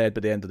now dead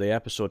by the end of the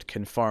episode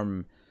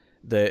confirm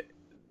that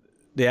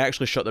they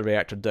actually shut the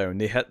reactor down.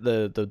 They hit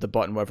the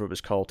button, whatever it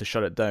was called, to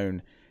shut it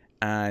down,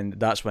 and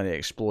that's when it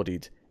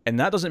exploded. And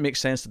that doesn't make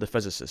sense to the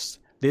physicists.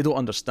 They don't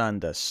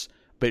understand this,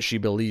 but she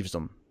believes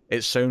them.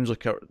 It sounds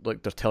like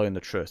they're telling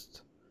the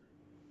truth.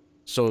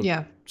 So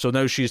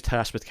now she's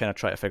tasked with kind of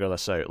trying to figure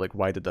this out. Like,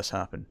 why did this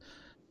happen?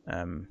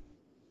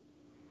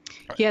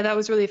 Yeah, that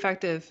was really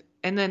effective.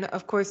 And then,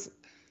 of course,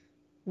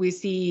 we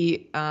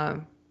see,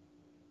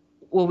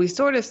 we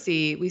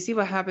see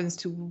what happens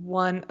to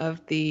one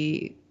of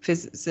the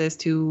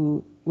physicists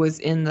who was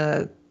in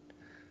the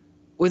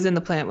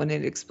plant when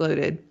it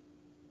exploded.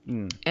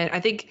 And I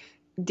think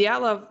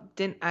Dyatlov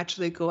didn't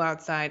actually go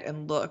outside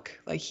and look.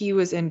 Like, he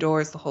was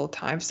indoors the whole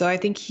time. So I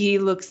think he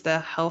looks the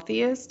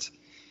healthiest.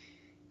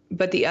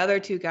 But the other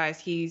two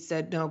guys, he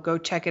said, no, go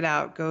check it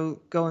out.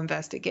 Go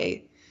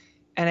investigate.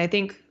 And I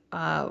think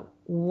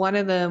one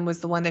of them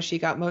was the one that she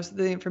got most of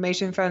the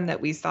information from,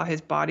 that we saw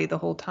his body the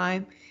whole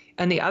time.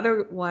 And the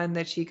other one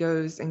that she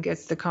goes and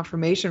gets the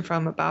confirmation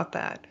from about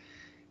that,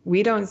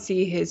 we don't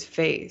see his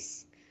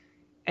face.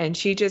 And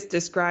she just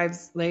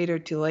describes later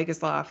to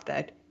Legoslav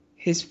that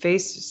his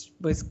face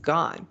was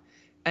gone.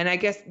 And I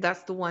guess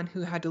that's the one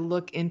who had to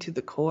look into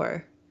the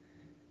core.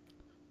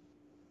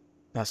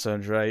 That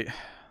sounds right.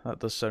 That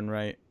does sound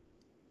right.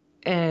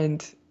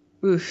 And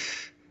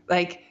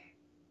like,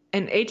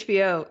 and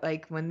HBO,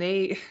 like, when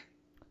they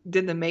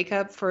did the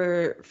makeup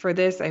for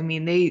this, I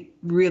mean, they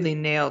really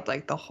nailed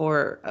like the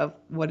horror of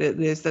what it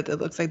is, that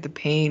it looks like the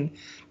pain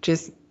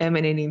just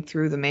emanating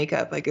through the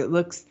makeup. Like, it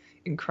looks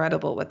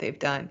incredible what they've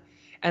done.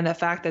 And the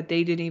fact that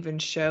they didn't even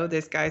show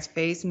this guy's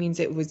face means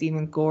it was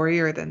even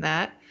gorier than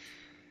that.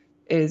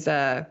 Is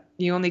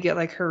you only get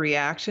like her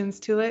reactions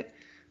to it.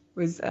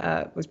 Was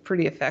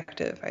pretty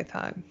effective, I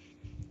thought.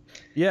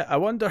 Yeah, I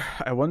wonder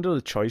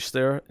the choice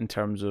there in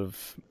terms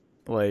of,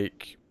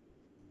 like,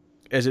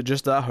 is it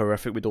just that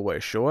horrific we don't want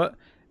to show it?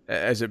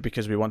 Is it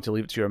because we want to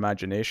leave it to your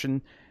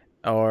imagination?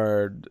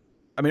 Or,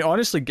 I mean,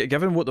 honestly,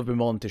 given what they've been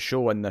willing to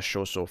show in this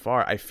show so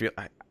far, I feel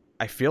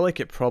like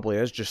it probably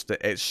is just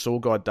that it's so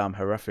goddamn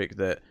horrific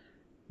that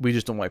we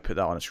just don't want to put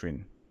that on a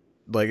screen.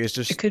 Like, it's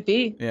just... It could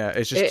be. Yeah,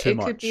 it's just too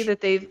much. It could be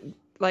that they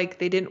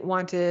didn't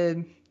want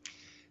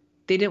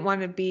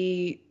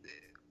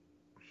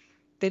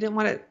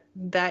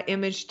that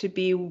image to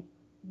be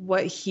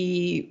what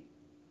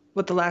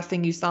the last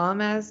thing you saw him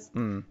as.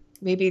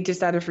 Maybe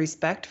just out of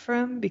respect for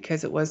him,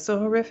 because it was so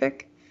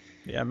horrific.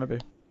 Yeah, maybe.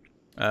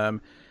 But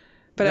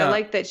I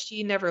like that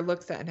she never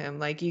looks at him.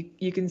 Like,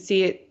 you can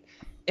see it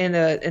in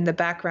the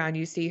background.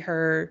 You see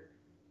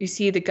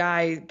the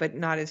guy, but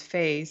not his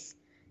face.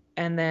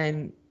 And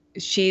then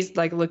she's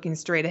like looking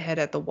straight ahead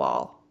at the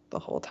wall the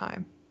whole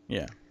time.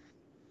 Yeah.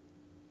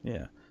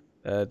 Yeah.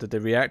 Did the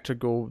reactor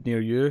go near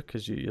you?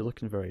 Because you're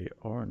looking very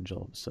orange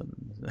all of a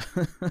sudden.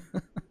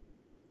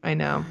 I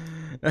know.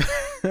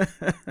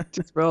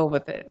 Just roll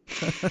with it.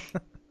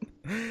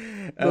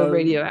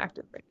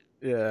 Radioactive right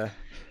now. Yeah,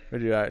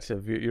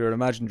 radioactive. You're an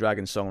Imagine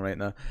Dragons song right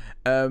now.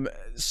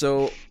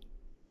 So...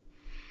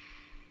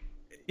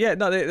 Yeah,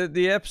 no,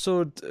 the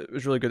episode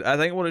was really good. I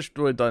think what it's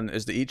really done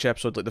is that each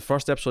episode, like the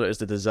first episode is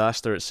the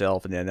disaster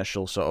itself and the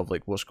initial sort of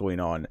like what's going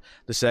on.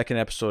 The second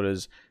episode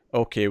is,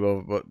 okay,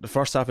 well the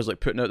first half is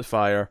like putting out the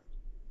fire.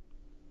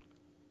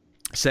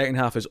 Second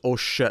half is, oh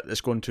shit,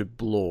 it's going to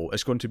blow.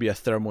 It's going to be a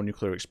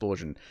thermonuclear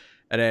explosion.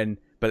 And then,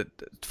 but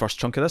first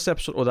chunk of this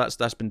episode, oh,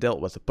 that's been dealt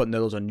with. But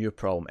now there's a new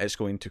problem. It's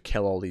going to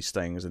kill all these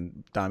things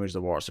and damage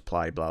the water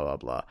supply, blah, blah,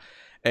 blah.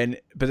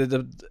 But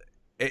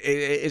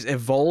it's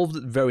evolved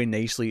very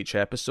nicely each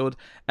episode.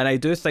 And I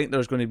do think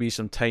there's going to be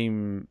some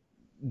time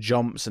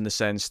jumps in the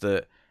sense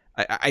that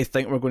I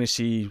think we're going to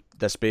see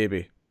this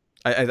baby.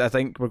 I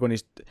think we're going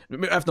to,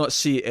 if not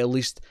see it, at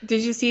least.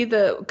 Did you see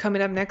the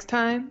coming up next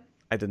time?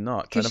 I did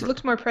not. Because she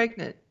looked more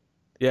pregnant.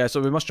 Yeah,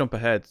 so we must jump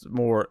ahead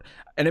more.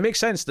 And it makes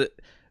sense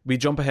that we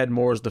jump ahead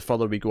more as the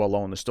further we go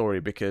along the story,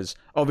 because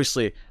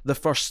obviously the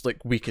first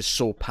week is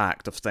so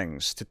packed of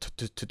things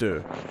to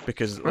do,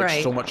 because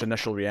so much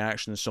initial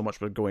reaction, so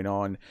much was going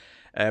on.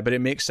 But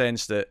it makes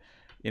sense that,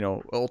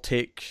 it'll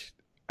take...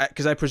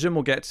 Because I presume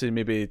we'll get to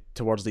maybe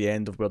towards the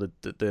end of where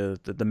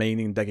the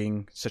mining,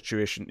 digging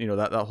situation,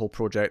 that whole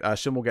project. I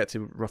assume we'll get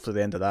to roughly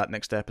the end of that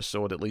next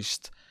episode, at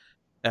least,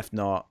 if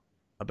not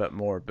a bit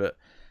more. But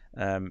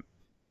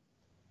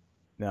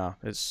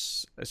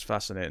it's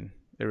fascinating.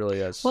 It really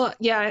is. Well,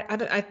 yeah,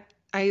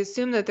 I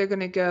assume that they're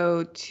going to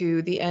go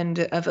to the end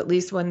of at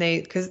least when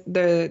because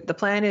the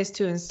plan is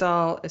to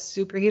install a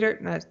superheater,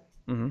 not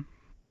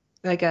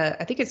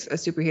I think it's a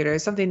superheater.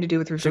 It's something to do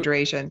with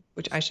refrigeration,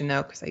 which I should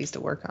know because I used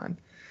to work on.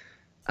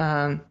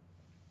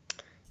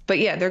 But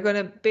yeah, they're going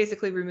to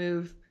basically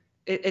remove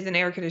it's an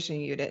air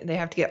conditioning unit, and they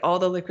have to get all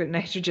the liquid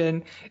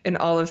nitrogen and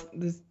all of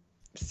the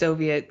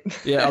Soviet.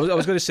 Yeah, I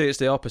was going to say it's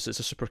the opposite. It's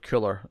a super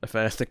cooler, if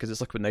anything, because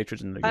it's liquid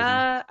nitrogen.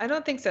 I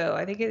don't think so.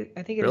 I think it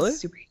really? is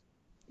super.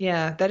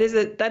 Yeah, that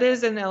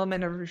is an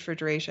element of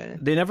refrigeration.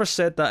 They never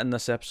said that in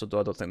this episode,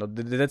 though. I don't think. No,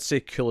 they did say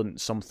coolant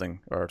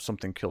something or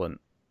something coolant.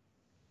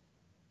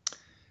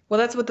 Well,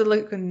 that's what the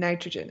liquid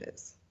nitrogen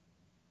is.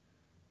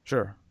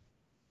 Sure.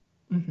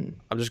 Mm-hmm.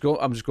 I'm just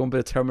going by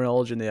the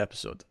terminology in the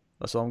episode.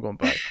 That's all I'm going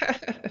by.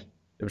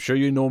 I'm sure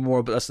you know more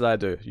about this than I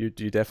do. You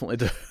definitely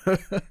do.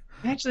 I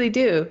actually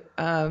do,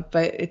 but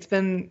it's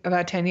been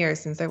about 10 years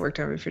since I worked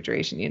on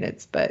refrigeration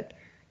units. But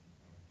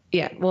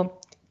yeah,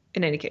 well,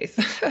 in any case.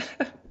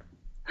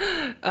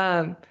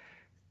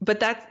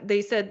 But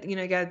they said,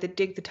 you got to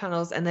dig the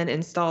tunnels and then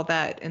install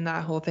that, and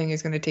that whole thing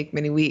is going to take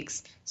many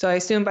weeks. So I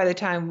assume by the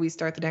time we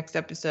start the next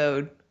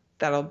episode,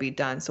 that'll be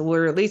done. So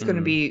we're at least going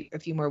to be a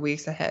few more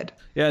weeks ahead.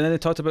 Yeah, and then they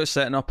talked about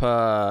setting up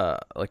a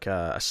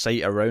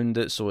site around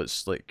it, so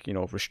it's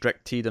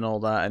restricted and all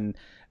that. And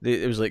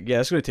it was like, yeah,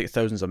 it's going to take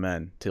thousands of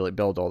men to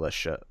build all this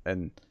shit.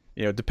 And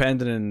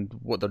depending on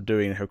what they're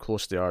doing and how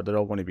close they are, they're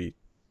all going to be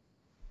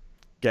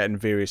getting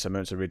various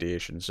amounts of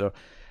radiation. So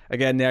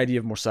again, the idea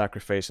of more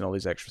sacrifice and all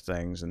these extra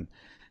things, and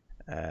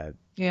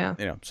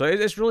so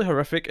it's really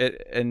horrific.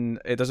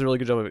 And it does a really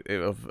good job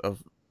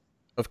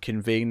of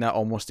conveying that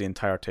almost the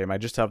entire time. I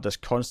just have this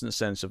constant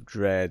sense of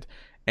dread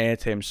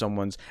anytime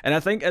someone's... And I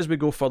think as we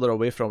go further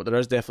away from it, there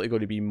is definitely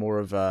going to be more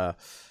of a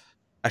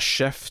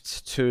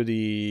shift to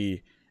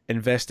the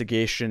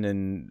investigation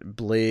and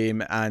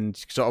blame and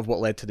sort of what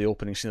led to the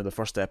opening scene of the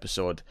first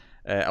episode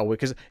away.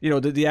 Because,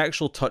 the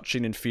actual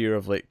touching and fear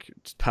of,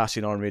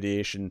 passing on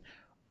radiation...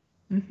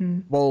 Mm-hmm.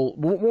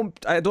 Well,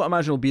 I don't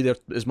imagine it'll be there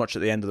as much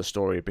at the end of the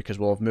story, because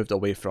we'll have moved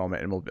away from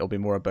it, and it'll be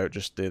more about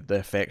just the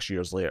effects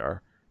years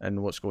later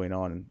and what's going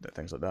on and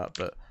things like that.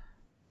 But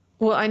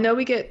well, I know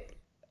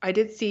I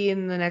did see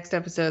in the next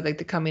episode, the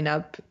coming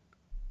up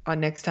on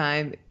next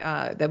time,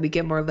 that we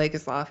get more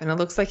Legoslav, and it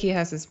looks like he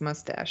has his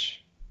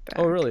mustache back.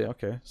 Oh, really?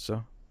 Okay,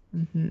 so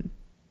mm-hmm.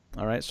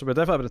 All right, so we're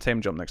definitely having a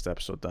time jump next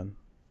episode then.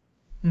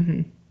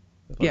 Mm-hmm.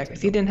 Yeah,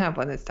 because he didn't have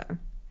one this time.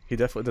 He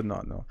definitely did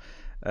not, no.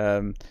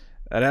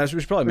 And as we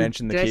should probably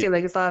mention... Did I say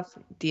Legoslav?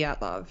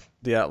 Dyatlov.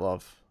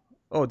 Dyatlov.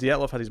 Oh,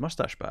 Dyatlov had his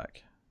mustache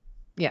back.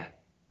 Yeah.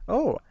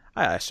 Oh,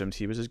 I assumed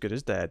he was as good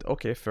as dead.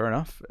 Okay, fair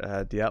enough.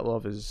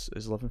 Dyatlov is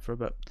living for a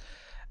bit.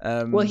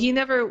 Well, he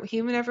never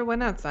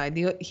went outside.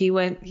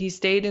 He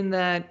stayed in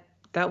that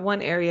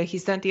one area. He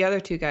sent the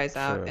other two guys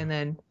out and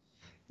then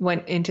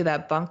went into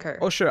that bunker.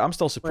 Oh, sure. I'm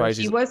still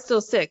surprised. He was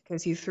still sick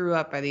because he threw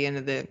up by the end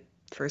of the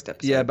first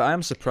episode. Yeah, but I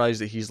am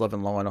surprised that he's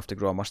living long enough to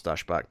grow a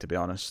mustache back, to be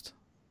honest.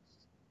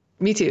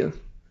 Me too.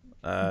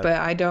 But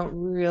I don't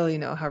really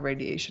know how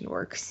radiation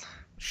works.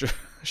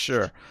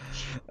 Sure.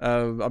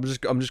 I'm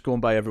just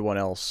going by everyone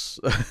else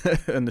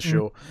in the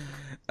show.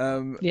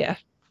 Yeah.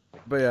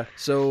 But yeah,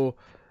 so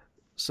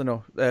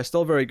no,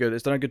 still very good.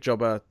 It's done a good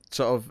job of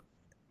sort of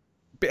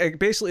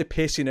basically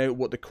pacing out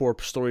what the core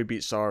story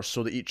beats are,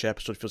 so that each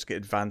episode feels like it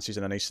advances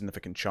in a nice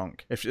significant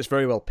chunk. It's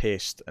very well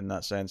paced in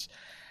that sense.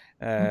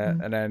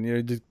 And then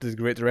the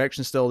great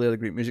direction still there, the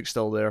great music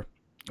still there,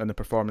 and the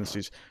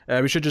performances.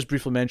 We should just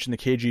briefly mention the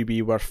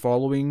KGB were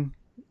following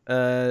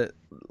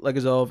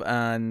Legazov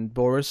and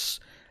Boris,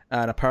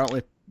 and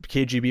apparently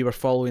KGB were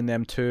following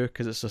them too,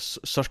 because it's a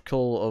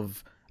circle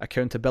of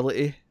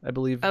accountability, I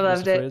believe. I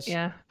loved it.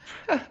 Yeah.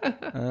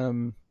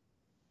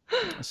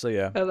 So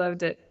yeah. I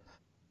loved it.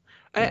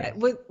 Yeah.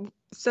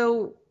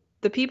 So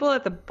the people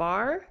at the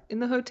bar in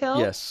the hotel.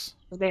 Yes.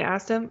 They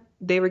asked him.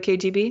 They were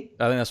KGB.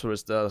 I think that's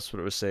what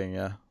it was saying.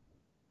 Yeah.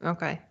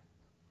 Okay.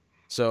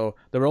 So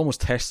they were almost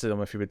testing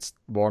him if he would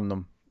warn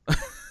them.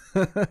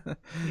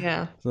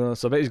 Yeah. So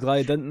I bet he's glad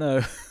he didn't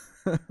know.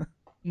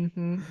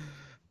 Mm-hmm.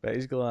 Bet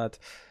he's glad.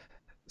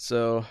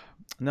 So,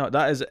 no,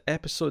 that is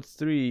episode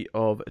 3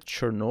 of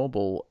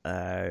Chernobyl.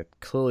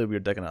 Clearly, we're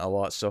digging it a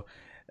lot. So,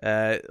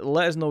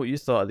 let us know what you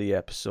thought of the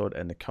episode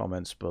in the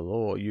comments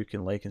below. You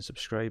can like and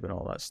subscribe and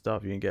all that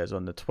stuff. You can get us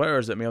on the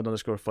Twitters at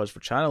mailed_fuzz for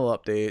channel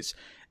updates.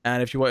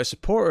 And if you want to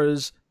support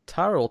us,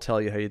 Tara will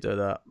tell you how you do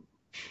that.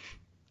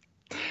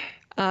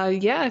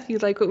 Yeah, if you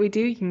like what we do,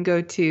 you can go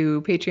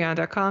to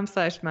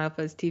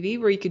patreon.com/milefuzztv,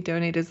 where you can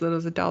donate as little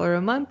as $1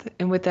 a month.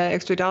 And with that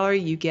extra dollar,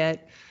 you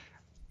get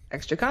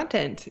extra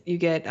content. You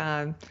get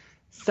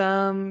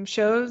some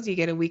shows you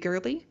get a week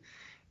early,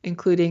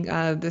 including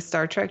the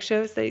Star Trek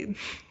shows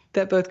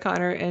that both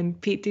Connor and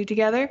Pete do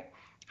together.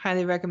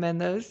 Highly recommend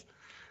those.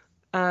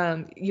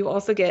 You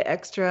also get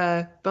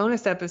extra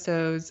bonus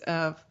episodes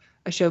of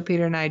a show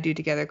Peter and I do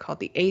together called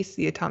the ACE,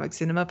 the Atomic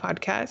Cinema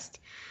Podcast,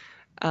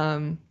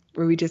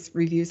 where we just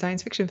review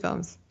science fiction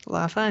films. A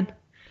lot of fun.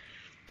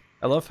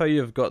 I love how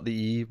you've got the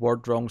E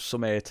word wrong so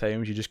many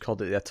times. You just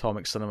called it the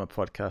Atomic Cinema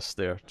Podcast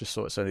there, just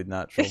so it sounded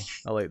natural.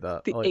 I like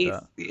that. The I like ACE,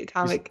 that. the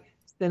Atomic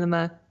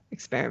Cinema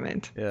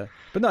Experiment. Yeah,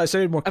 but no, it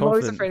sounded more I'm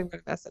confident. always afraid I'm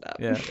going to mess it up.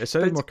 Yeah, it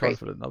sounded more great.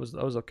 confident. That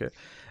was okay.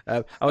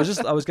 I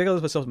was giggling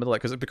with myself in the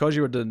middle because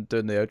you were doing the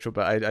outro,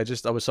 but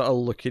I was sort of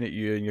looking at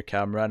you and your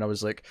camera, and I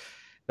was like,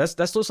 this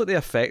looks like the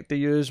effect they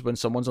use when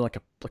someone's on like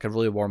a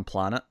really warm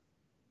planet.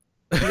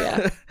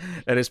 Yeah.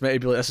 And it's meant to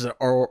be like, this is an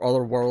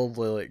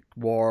otherworldly, like,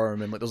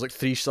 warm, and like there's like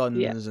 3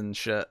 suns and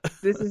shit.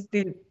 This is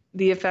the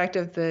effect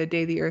of the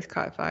day the Earth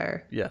caught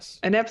fire. Yes.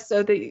 An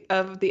episode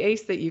of the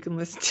ACE that you can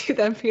listen to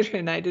that Peter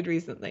and I did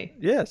recently.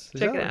 Yes.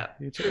 Check it out.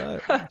 You check it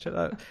out. Check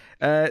it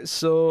out.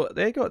 So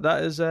there you go.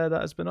 That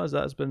has been us.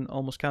 That has been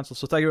Almost Cancelled.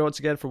 So thank you once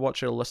again for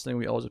watching or listening.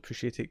 We always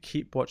appreciate it.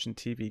 Keep watching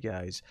TV,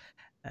 guys.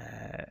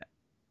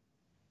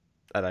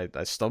 And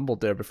I stumbled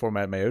there before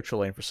my outro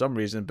line for some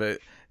reason, but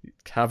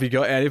have you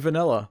got any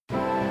vanilla?